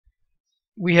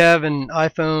we have an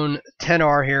iPhone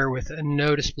XR here with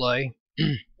no display.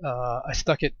 I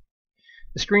stuck it.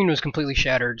 The screen was completely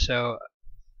shattered, so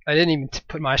I didn't even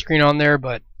put my screen on there.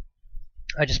 But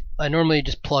I normally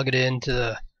just plug it into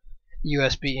the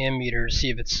USB ammeter to see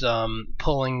if it's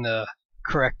pulling the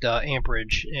correct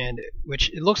amperage, and which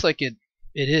it looks like it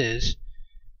is.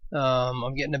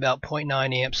 I'm getting about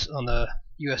 0.9 amps on the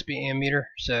USB ammeter,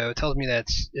 so it tells me that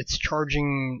it's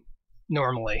charging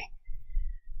normally.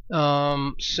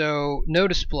 So no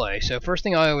display. So first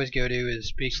thing I always go to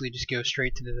is basically just go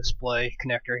straight to the display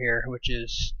connector here, which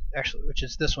is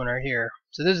this one right here.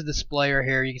 So this is the display right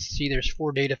here. You can see there's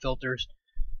 4 data filters,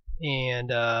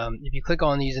 and if you click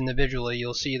on these individually,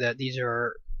 you'll see that these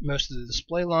are most of the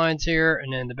display lines here,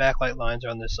 and then the backlight lines are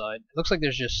on this side. It looks like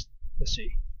there's just, let's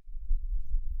see.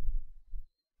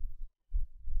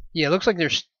 Yeah, it looks like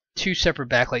there's 2 separate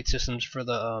backlight systems for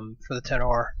the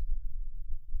XR.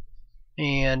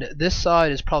 And this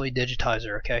side is probably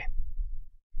digitizer, okay?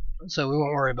 So we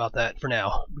won't worry about that for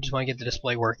now. We just want to get the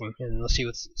display working, and let's see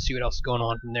what else is going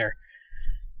on from there.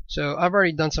 So I've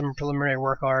already done some preliminary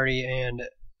work already, and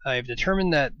I've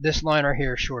determined that this line right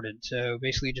here is shorted. So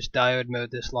basically just diode mode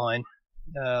this line,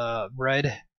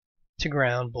 red to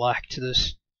ground, black to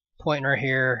this point right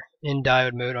here in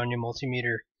diode mode on your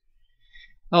multimeter.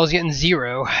 I was getting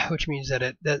 0, which means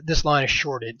that this line is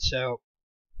shorted. So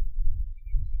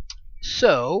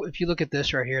if you look at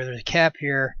this right here, there's a cap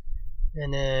here,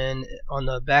 and then on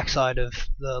the back side of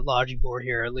the logic board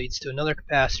here, it leads to another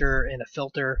capacitor and a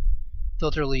filter.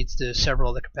 Filter leads to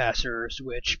several other capacitors,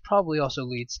 which probably also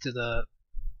leads to the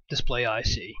display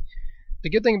IC. The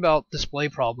good thing about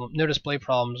no display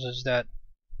problems is that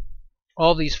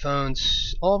all of these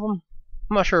phones, all of them,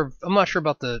 I'm not sure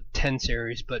about the 10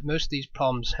 series, but most of these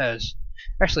problems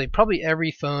actually probably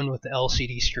every phone with the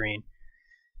LCD screen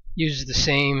uses the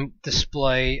same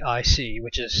display IC,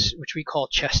 which we call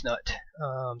Chestnut.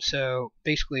 So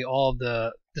basically all of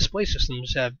the display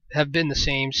systems have been the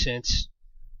same since,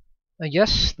 I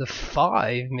guess, the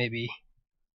 5 maybe.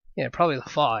 Yeah, probably the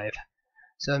 5.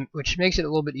 So which makes it a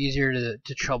little bit easier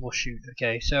to troubleshoot.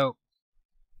 Okay, so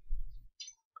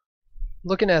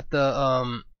looking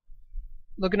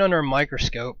under a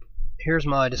microscope, here's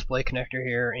my display connector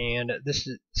here, and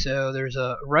so there's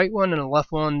a right one and a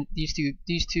left one. These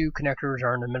two connectors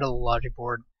are in the middle of the logic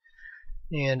board,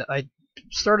 and I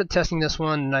started testing this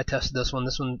one, and I tested this one.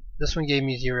 This one gave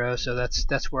me 0, so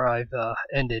that's where I've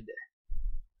ended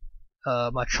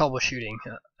my troubleshooting.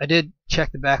 I did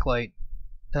check the backlight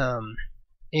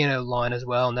anode line as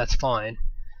well, and that's fine.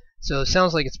 So it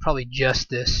sounds like it's probably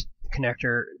just this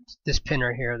connector, this pin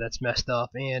right here, that's messed up,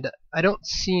 and I don't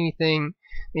see anything.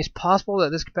 I mean, it's possible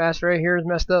that this capacitor right here is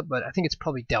messed up, but I think it's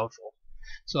probably doubtful.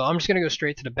 So I'm just going to go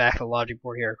straight to the back of the logic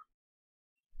board here,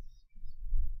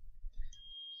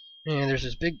 and there's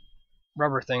this big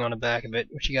rubber thing on the back of it,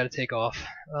 which you got to take off.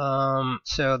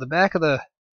 So the back of the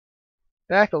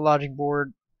logic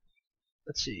board,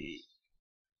 let's see,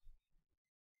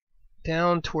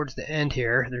 down towards the end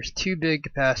here, there's 2 big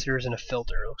capacitors and a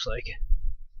filter, it looks like.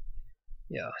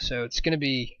 Yeah, so it's going to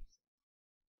be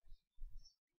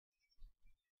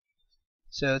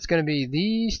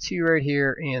these 2 right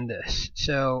here and this.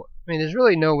 So I mean, there's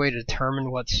really no way to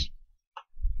determine which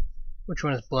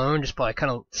one is blown, just by kind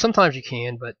of, sometimes you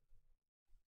can, but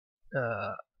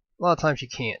a lot of times you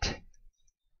can't.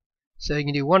 So you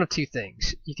can do one of 2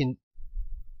 things. You can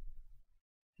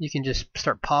just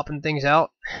start popping things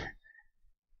out,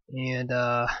 and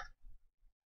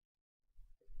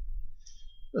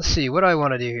let's see, what do I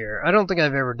want to do here? I don't think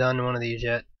I've ever done one of these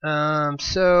yet.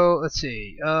 So let's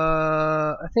see.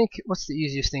 I think, what's the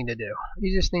easiest thing to do? The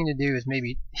easiest thing to do is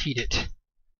maybe heat it.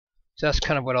 So that's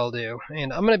kind of what I'll do.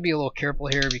 And I'm going to be a little careful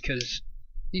here because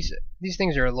these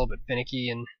things are a little bit finicky,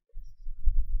 and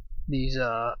these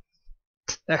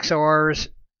XORs,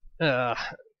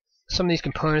 some of these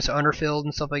components are underfilled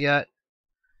and stuff like that.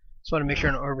 Just want to make sure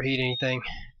I don't overheat anything.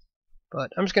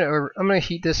 But I'm gonna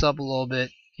heat this up a little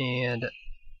bit, and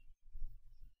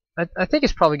I think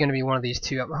it's probably going to be one of these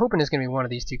 2. I'm hoping it's going to be one of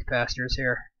these 2 capacitors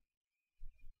here.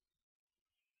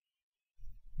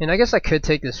 And I guess I could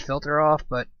take this filter off,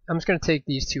 but I'm just going to take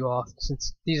these 2 off,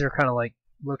 since these are kind of like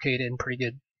located in pretty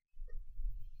good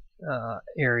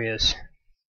areas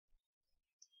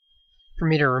for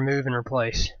me to remove and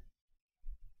replace.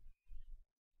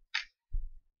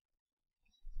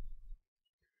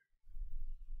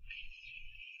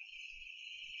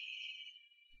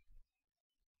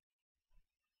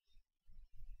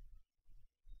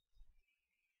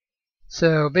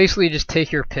 So basically just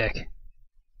take your pick.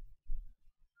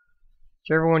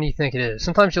 Whichever one you think it is.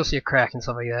 Sometimes you'll see a crack and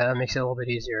stuff like that. That makes it a little bit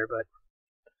easier, but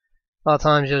A lot of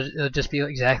times it'll just be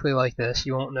exactly like this.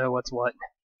 You won't know what's what,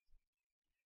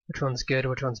 which one's good,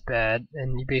 which one's bad,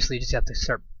 and you basically just have to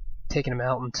start taking them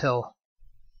out until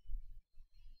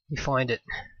you find it.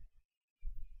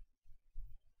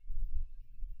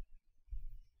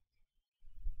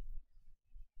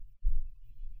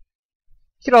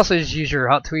 You could also just use your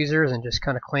hot tweezers and just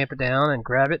kind of clamp it down and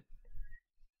grab it.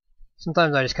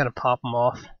 Sometimes I just kind of pop them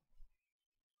off,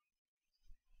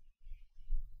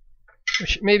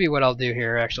 which may be what I'll do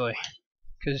here actually,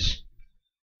 because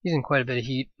using quite a bit of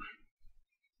heat.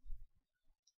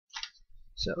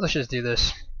 So let's just do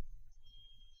this.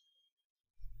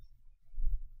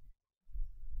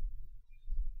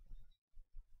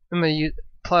 I'm going to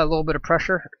apply a little bit of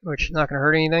pressure, which is not going to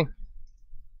hurt anything.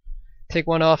 Take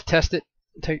one off, test it,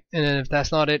 and then if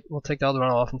that's not it, we'll take the other one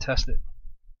off and test it.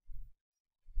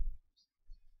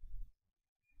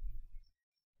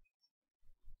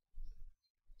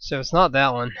 So it's not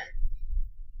that one,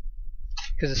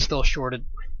 because it's still shorted.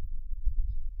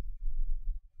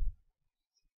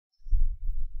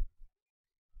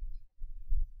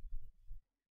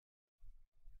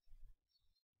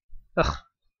 Ugh.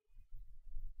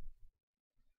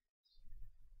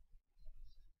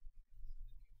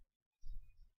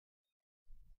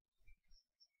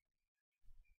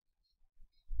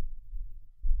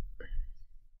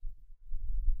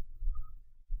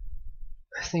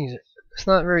 It's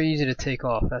not very easy to take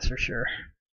off, that's for sure.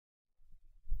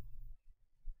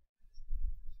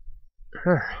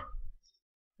 There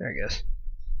it goes.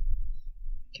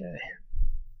 Okay.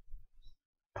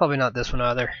 Probably not this one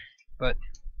either, but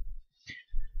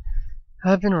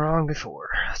I've been wrong before.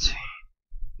 Let's see.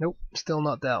 Nope, still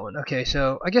not that one. Okay,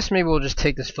 so I guess maybe we'll just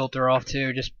take this filter off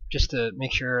too, just to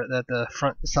make sure that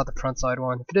it's not the front side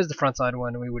one. If it is the front side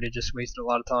one, we would have just wasted a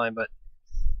lot of time, but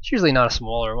it's usually not a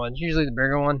smaller one. It's usually the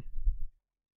bigger one.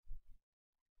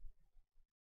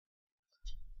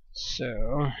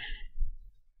 So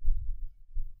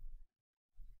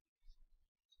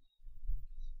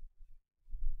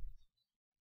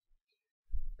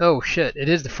oh shit, it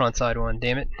is the front side one,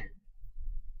 damn it.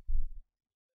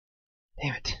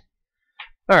 Damn it.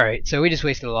 Alright, so we just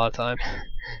wasted a lot of time.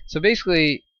 So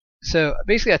basically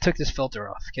I took this filter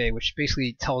off, okay, which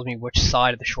basically tells me which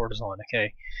side of the short is on,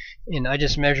 okay. And I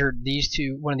just measured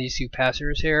one of these two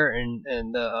capacitors here, and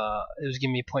it was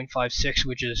giving me 0.56,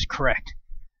 which is correct.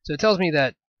 So it tells me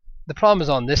that the problem is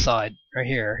on this side right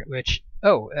here, which,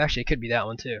 oh, actually it could be that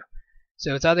one too.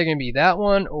 So it's either going to be that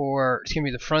one or it's going to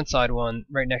be the front side one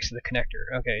right next to the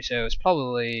connector. Okay, so it's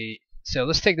probably, so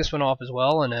let's take this one off as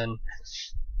well, and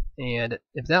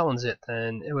if that one's it,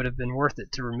 then it would have been worth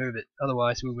it to remove it.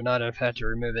 Otherwise, we would not have had to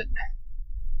remove it.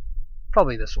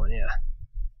 Probably this one, yeah.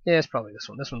 Yeah, it's probably this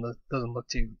one. This one doesn't look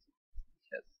too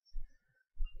good.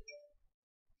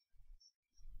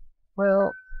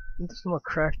 Well, it doesn't look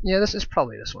cracked. Yeah, this is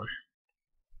probably this one.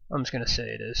 I'm just going to say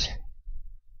it is.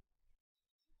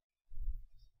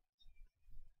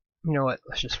 You know what?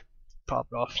 Let's just pop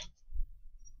it off.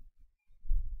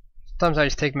 Sometimes I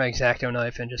just take my X-Acto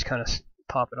knife and just kind of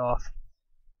pop it off.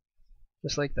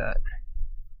 Just like that.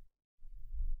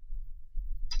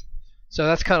 So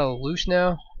that's kind of loose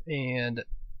now, and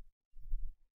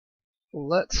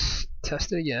let's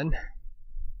test it again.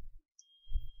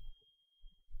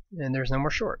 And there's no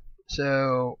more short.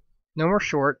 So no more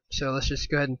short, so let's just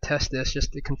go ahead and test this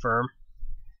just to confirm.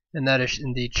 And that is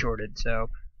indeed shorted. So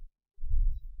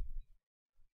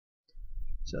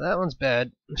that one's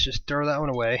bad. Let's just throw that one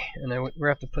away, and then we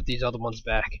have to put these other ones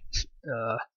back,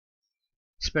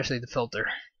 especially the filter.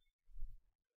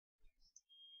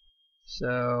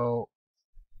 So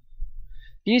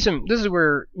you need some. This is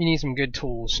where you need some good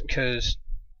tools, because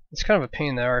it's kind of a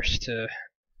pain in the arse to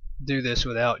do this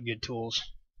without good tools.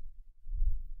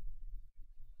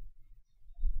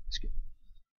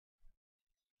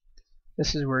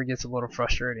 This is where it gets a little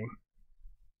frustrating,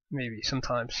 maybe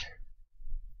sometimes.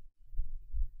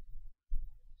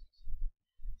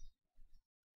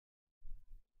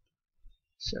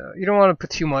 So you don't want to put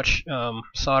too much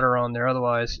solder on there,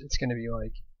 otherwise it's going to be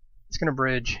like, it's going to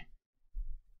bridge,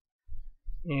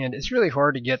 and it's really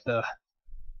hard to get the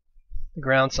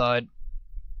ground side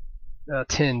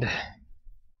tinned.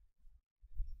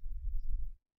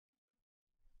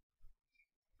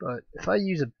 But if I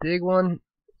use a big one, it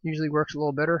usually works a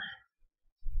little better.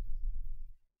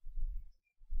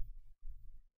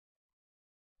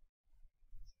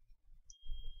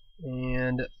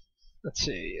 And let's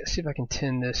see if I can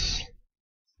tin this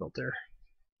filter.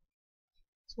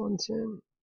 It's 110.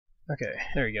 Okay,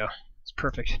 there you go. It's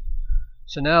perfect.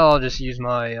 So now I'll just use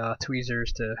my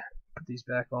tweezers to put these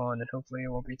back on, and hopefully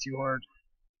it won't be too hard.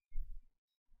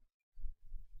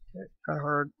 Okay,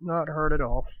 not hard at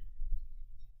all.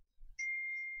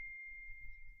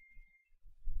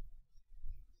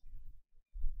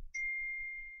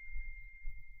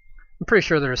 I'm pretty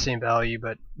sure they're the same value,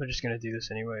 but we're just going to do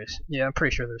this anyways. Yeah, I'm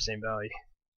pretty sure they're the same value.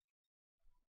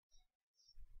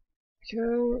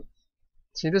 Okay.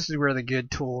 See, this is where the good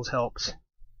tools helps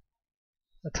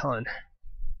a ton.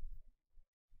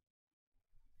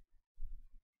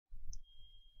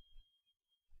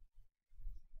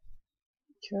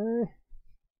 Okay.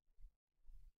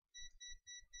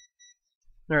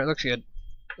 Alright, looks good.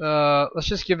 Let's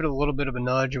just give it a little bit of a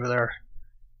nudge with our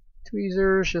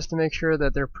tweezers just to make sure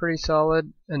that they're pretty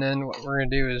solid, and then what we're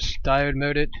going to do is diode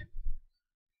mode it.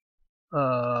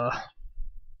 Hold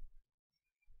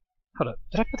up,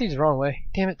 did I put these the wrong way?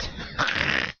 Damn it.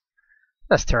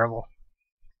 That's terrible.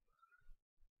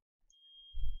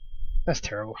 That's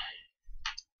terrible.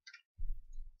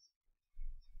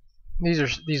 These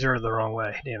are the wrong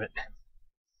way, damn it.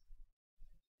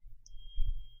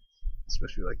 It's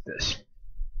supposed to be like this.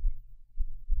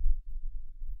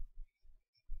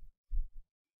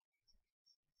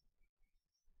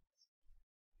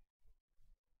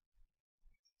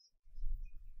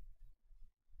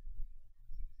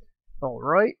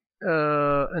 Alright,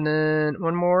 and then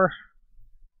one more.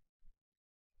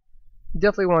 You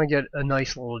definitely want to get a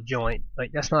nice little joint.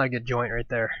 Like, that's not a good joint right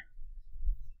there.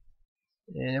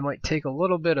 And it might take a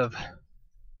little bit of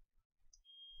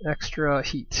extra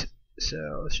heat.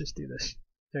 So let's just do this.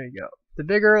 There you go. The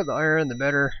bigger the iron, the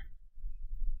better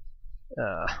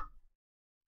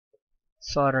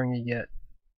soldering you get.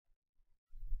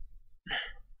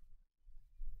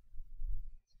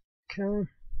 Okay.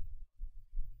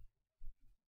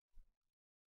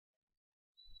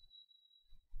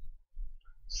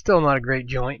 Still not a great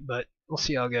joint, but we'll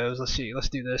see how it goes. Let's see. Let's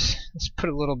do this. Let's put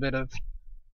a little bit of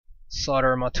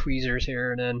solder on my tweezers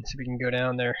here, and then see if we can go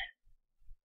down there.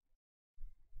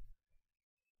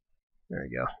 There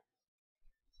we go.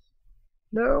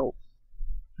 No.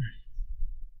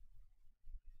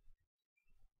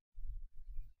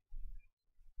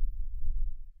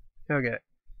 Okay.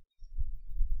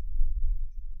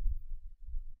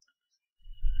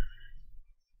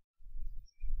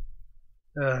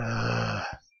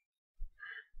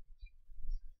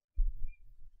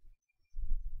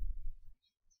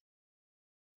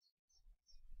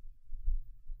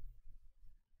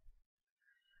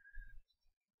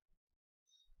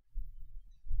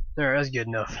 Alright, that's good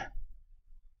enough.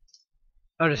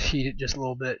 I'll just heat it just a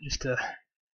little bit, I'm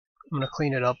gonna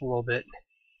clean it up a little bit.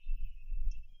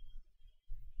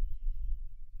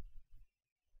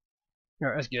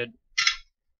 Alright, that's good.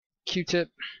 Q-tip.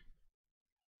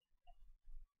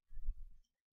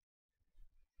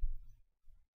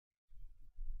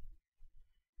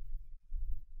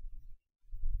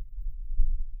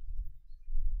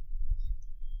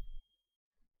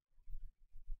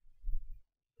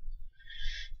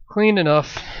 Clean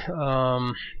enough.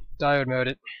 Diode mode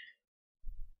it.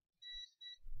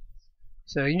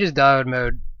 So you can just diode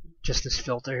mode just this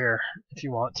filter here if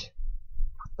you want.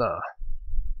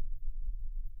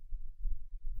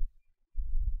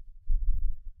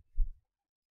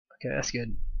 Okay, that's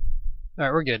good.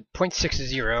 Alright, we're good.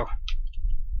 0.60.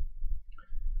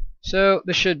 So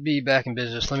this should be back in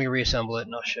business. Let me reassemble it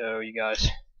and I'll show you guys.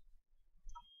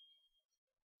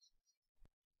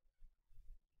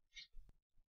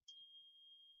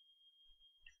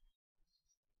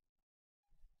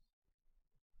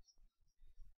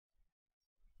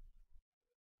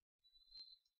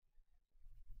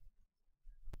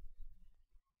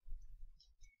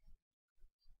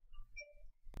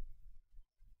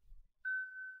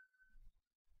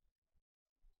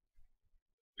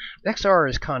 XR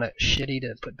is kind of shitty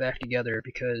to put back together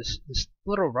because this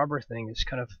little rubber thing is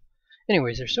kind of...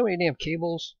 Anyways, there's so many damn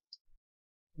cables,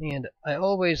 and I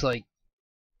always like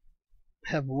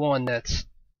have one that's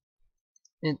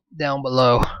down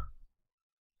below,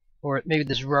 or maybe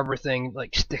this rubber thing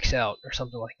like sticks out or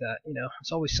something like that. You know,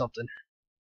 it's always something.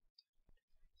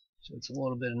 So it's a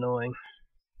little bit annoying.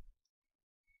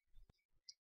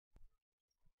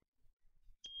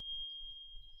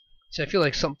 So I feel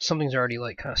like something's already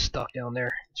like kind of stuck down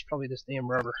there. It's probably this damn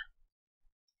rubber.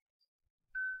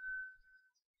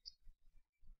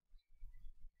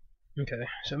 Okay,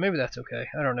 so maybe that's okay.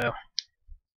 I don't know.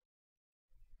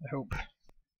 I hope.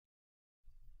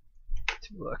 Let's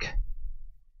look.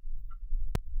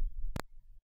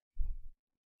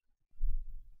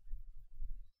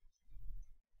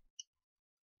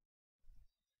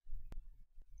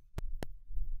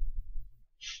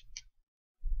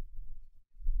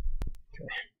 Okay.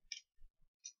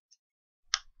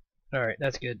 Alright,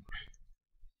 that's good.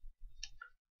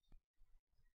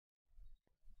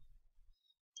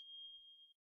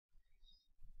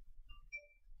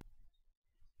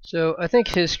 So I think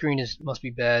his screen must be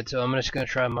bad, so I'm just going to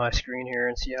try my screen here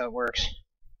and see how it works.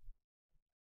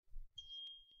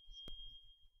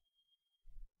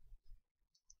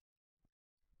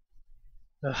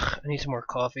 Ugh, I need some more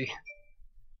coffee.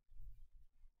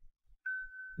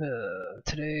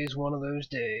 Today's one of those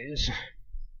days.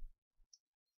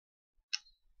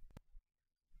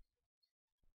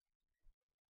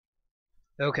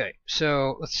 Okay,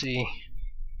 so let's see.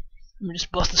 Let me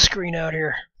just bust the screen out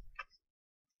here.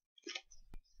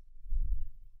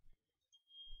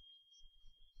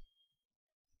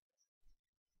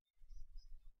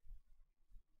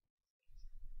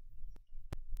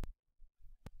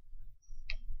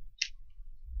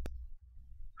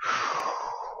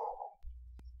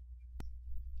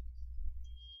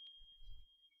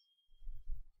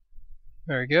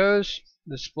 There it goes.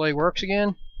 The display works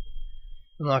again.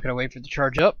 I'm not going to wait for it to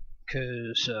charge up,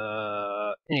 because,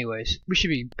 anyways, we should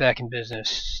be back in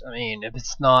business. I mean, if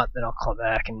it's not, then I'll call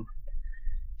back and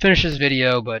finish this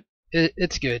video, but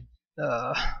it's good.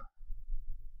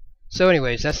 So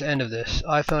anyways, that's the end of this.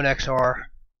 iPhone XR,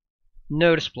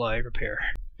 no display repair.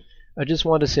 I just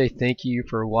wanted to say thank you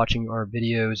for watching our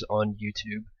videos on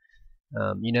YouTube.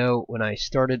 You know, when I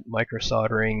started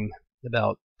microsoldering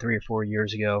about 3 or 4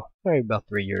 years ago, probably about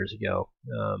 3 years ago,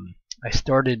 I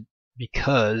started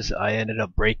because I ended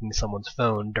up breaking someone's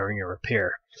phone during a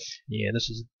repair. Yeah, this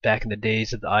was back in the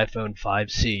days of the iPhone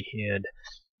 5C, and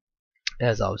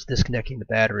as I was disconnecting the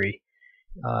battery,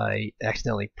 I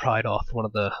accidentally pried off one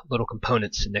of the little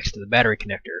components next to the battery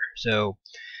connector. So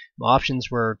my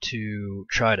options were to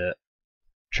try to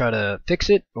fix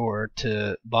it or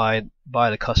to buy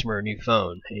the customer a new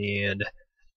phone, and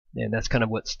that's kind of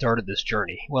what started this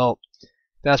journey. Well,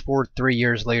 fast forward 3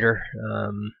 years later,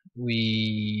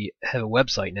 we have a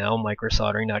website now,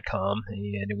 Microsoldering.com,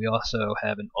 and we also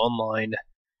have an online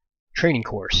training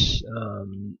course.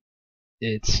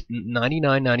 It's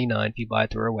 $99.99 if you buy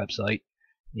it through our website,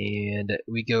 and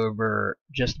we go over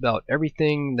just about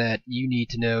everything that you need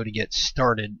to know to get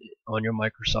started on your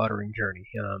microsoldering journey.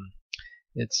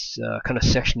 It's kind of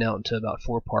sectioned out into about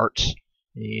 4 parts,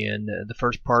 and the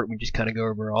first part we just kind of go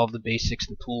over all of the basics,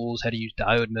 the tools, how to use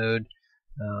diode mode,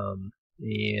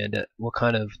 and what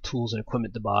kind of tools and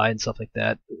equipment to buy and stuff like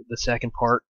that. The second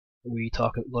part we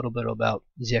talk a little bit about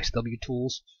ZXW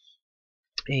tools,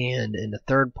 and in the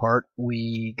third part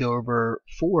we go over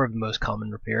 4 of the most common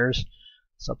repairs.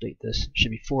 Let's update this. It should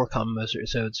be 4 common most.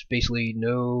 So it's basically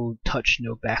no touch,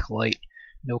 no backlight,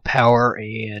 no power,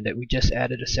 and we just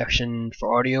added a section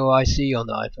for audio IC on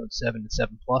the iPhone 7 and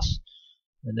 7 Plus.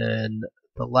 And then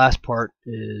the last part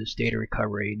is data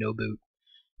recovery, no boot,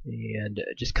 and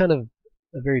just kind of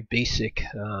a very basic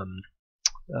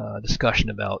discussion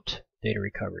about data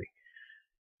recovery.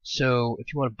 So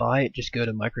if you want to buy it, just go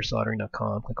to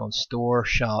microsoldering.com, click on Store,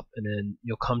 Shop, and then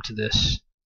you'll come to this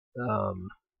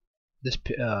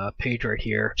page right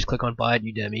here. Just click on Buy at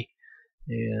Udemy,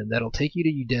 and that'll take you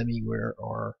to Udemy where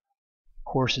our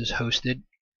course is hosted.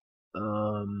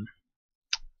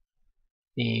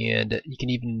 And you can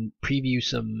even preview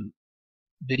some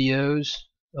videos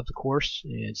of the course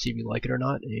and see if you like it or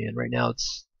not. And right now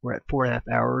we're at 4.5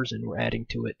 hours, and we're adding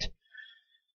to it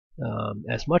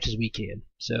as much as we can.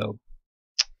 So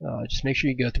just make sure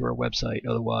you go through our website,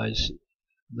 otherwise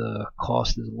the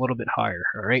cost is a little bit higher.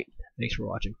 Alright, thanks for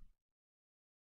watching.